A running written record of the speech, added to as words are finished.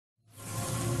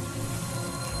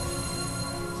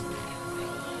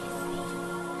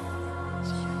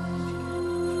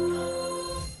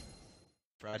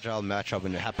fragile matchup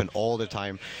and it happened all the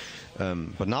time.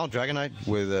 But now Dragon Knight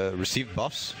with received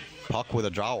buffs, Puck with a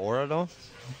Drow Aura though,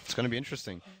 it's going to be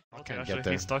interesting. Okay,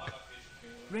 actually, he's stuck.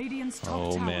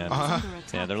 Oh man,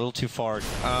 yeah, they're a little too far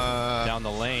down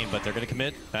the lane, but they're going to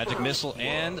commit Magic Missile,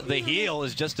 and the heal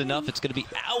is just enough. It's going to be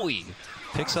Owie.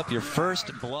 Picks up your first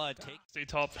blood. Stay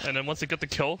top, and then once they get the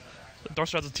kill,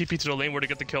 Darkseid has a TP to the lane where to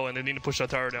get the kill, and they need to push that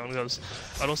tower down because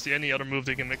I don't see any other move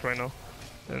they can make right now.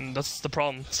 And that's the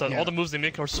problem. So all the moves they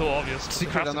make are so obvious.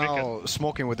 Secret are now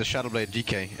smoking with the Shadowblade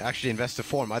DK. Actually invest the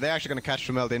form. Are they actually going to catch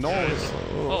Trumel? They know it's...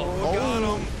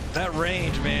 Got him. That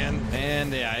range, man.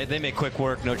 And yeah, they make quick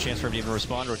work. No chance for him to even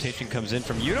respond. Rotation comes in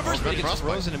from Universe, but he gets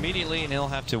frozen immediately, and he'll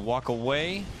have to walk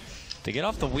away to get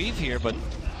off the weave here, but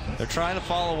they're trying to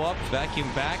follow up.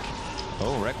 Vacuum back.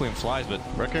 Oh, Requiem flies, but...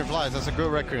 Requiem flies. That's a good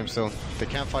Requiem still. They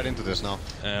can't fight into this now.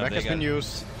 Mech has been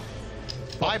used.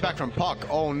 Buyback from Puck.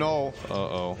 Oh no.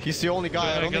 Uh-oh. He's the only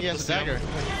guy. I don't think he has a dagger.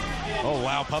 Oh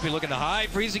wow, Puppey looking to hide.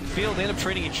 Freezing field. They end up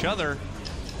trading each other.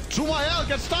 Zumael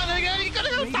gets stunned again. He's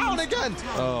gonna go down again.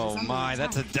 Oh my,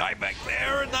 that's a dieback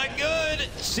there. Not good.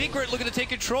 Secret looking to take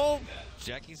control.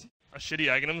 Jackie's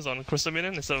shitty items on Crystal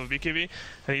Maiden instead of BKB,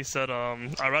 and he said,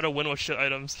 I'd rather win with shit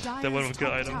items than win with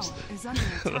good items.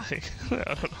 Like,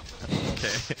 I don't know.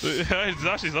 Okay. Yeah, he's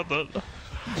actually not that.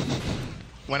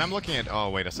 When I'm looking at... Oh,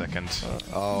 wait a second.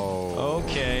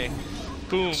 Okay.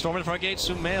 Boom. Storming the front gate.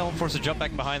 Sumail forces a jump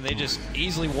back behind. They just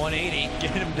easily 180.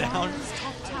 Get him down.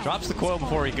 Drops the coil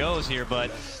before he goes here,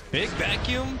 but big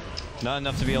vacuum. Not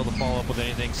enough to be able to follow up with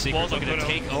anything. Secret looking to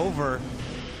take over.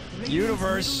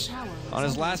 Universe on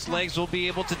his last legs will be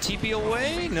able to TP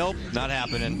away. Nope, not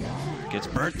happening. Gets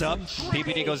burnt up.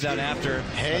 PPD goes down after.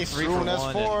 Hey, 3 for 1.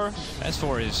 S4.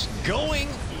 S4 is going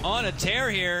on a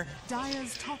tear here.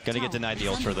 Gonna get denied the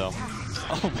ultra though.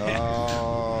 Oh man.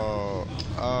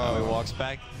 He walks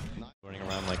back. Running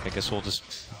around like, I guess we'll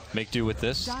just make do with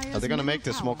this. Are they gonna make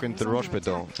this smoke into the Roche pit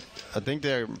though? I think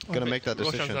they're gonna make that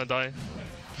decision. Roshan's gonna die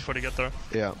before they get there.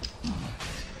 Yeah.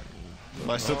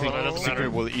 But I still think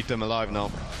Secret will eat them alive now.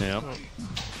 Yeah.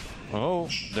 Oh,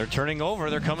 they're turning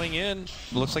over. They're coming in.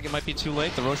 Looks like it might be too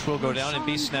late. The Roche will go down and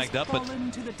be snagged up, but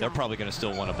they're probably going to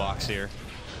still want a box here.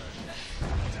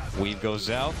 Weave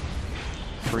goes out.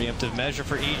 Preemptive measure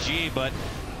for EG, but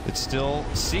it's still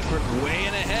Secret way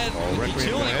in ahead.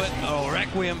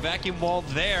 Requiem vacuum walled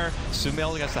there.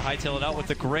 Sumail gets to hightail it out with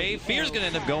the Grave. Fear's going to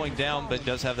end up going down, but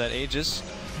does have that Aegis.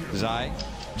 Zai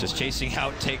just chasing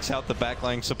out, takes out the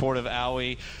backline support of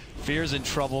Owie. Fear's in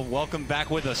trouble. Welcome back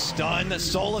with a stun.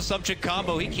 Soul Assumption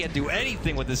combo. He can't do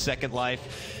anything with his second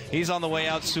life. He's on the way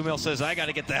out. Sumail says, I got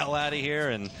to get the hell out of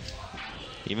here. And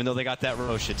even though they got that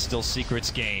Roche, it's still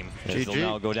Secret's game. They'll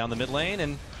now go down the mid lane,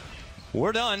 and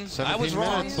we're done. I was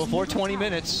wrong before 20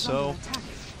 minutes. So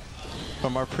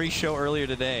from our pre-show earlier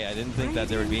today, I didn't think that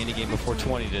there would be any game before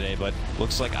 20 today, but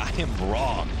looks like I am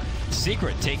wrong.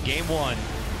 Secret take game 1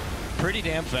 pretty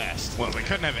damn fast. Well, they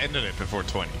couldn't have ended it before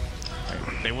 20.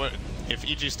 They would, if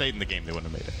EG stayed in the game, they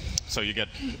wouldn't have made it. So you get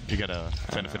a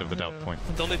benefit of the doubt point.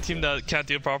 The only team that can't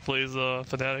do it properly is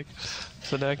Fnatic.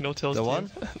 Fnatic No Tails team.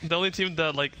 One? The only team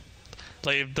that like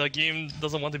if the game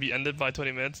doesn't want to be ended by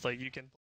 20 minutes, like you can.